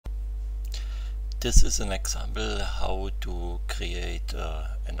This is an example how to create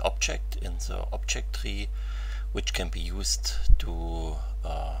an object in the object tree which can be used to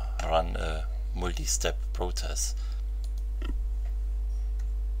run a multi-step process.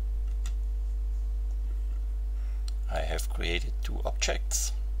 I have created two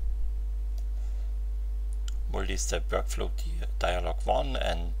objects, multi-step workflow dialog 1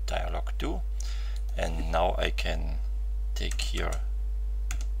 and dialog 2, and now I can take here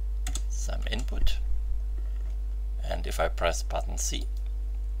some input, and if I press button C,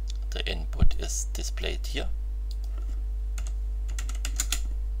 the input is displayed here.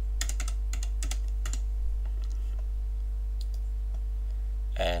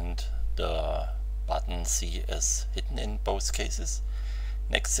 And the button C is hidden in both cases.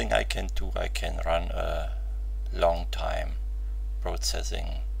 Next thing I can do, I can run a long time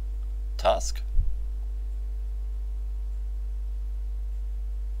processing task.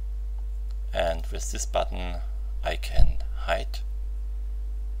 And with this button I can hide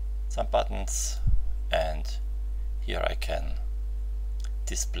some buttons, and here I can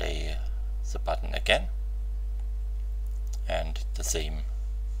display the button again, and the same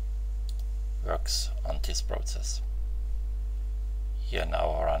works on this process. Here now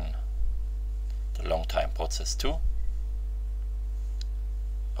I run the long time process 2.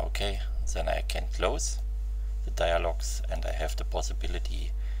 Okay, then I can close the dialogues and I have the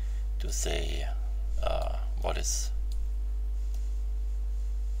possibility to say what is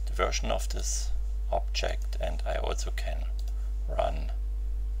the version of this object, and I also can run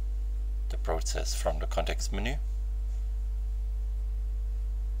the process from the context menu.